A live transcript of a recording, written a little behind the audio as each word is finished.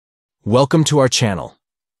Welcome to our channel.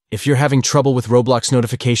 If you're having trouble with Roblox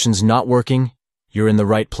notifications not working, you're in the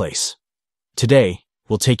right place. Today,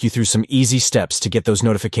 we'll take you through some easy steps to get those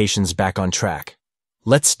notifications back on track.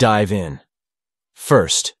 Let's dive in.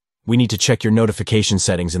 First, we need to check your notification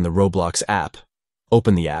settings in the Roblox app.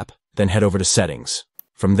 Open the app, then head over to Settings.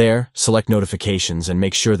 From there, select Notifications and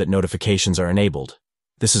make sure that notifications are enabled.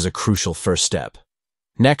 This is a crucial first step.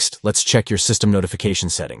 Next, let's check your system notification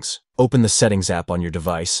settings. Open the Settings app on your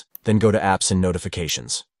device, then go to Apps and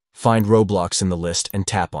Notifications. Find Roblox in the list and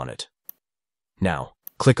tap on it. Now,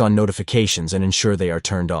 click on Notifications and ensure they are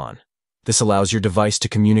turned on. This allows your device to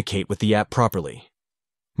communicate with the app properly.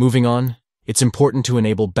 Moving on, it's important to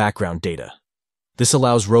enable background data. This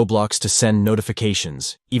allows Roblox to send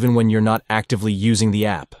notifications even when you're not actively using the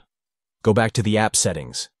app. Go back to the app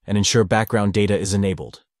settings and ensure background data is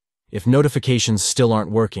enabled. If notifications still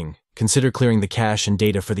aren't working, consider clearing the cache and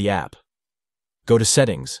data for the app. Go to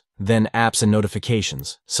Settings, then Apps and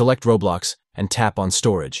Notifications, select Roblox, and tap on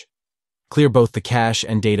Storage. Clear both the cache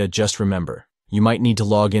and data. Just remember, you might need to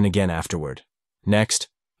log in again afterward. Next,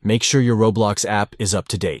 make sure your Roblox app is up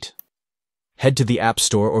to date. Head to the App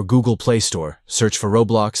Store or Google Play Store, search for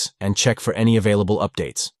Roblox, and check for any available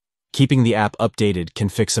updates. Keeping the app updated can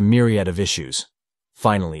fix a myriad of issues.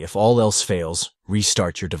 Finally, if all else fails,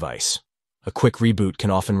 restart your device. A quick reboot can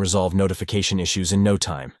often resolve notification issues in no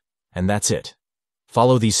time. And that's it.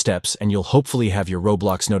 Follow these steps and you'll hopefully have your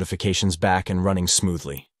Roblox notifications back and running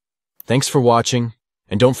smoothly. Thanks for watching,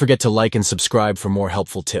 and don't forget to like and subscribe for more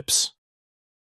helpful tips.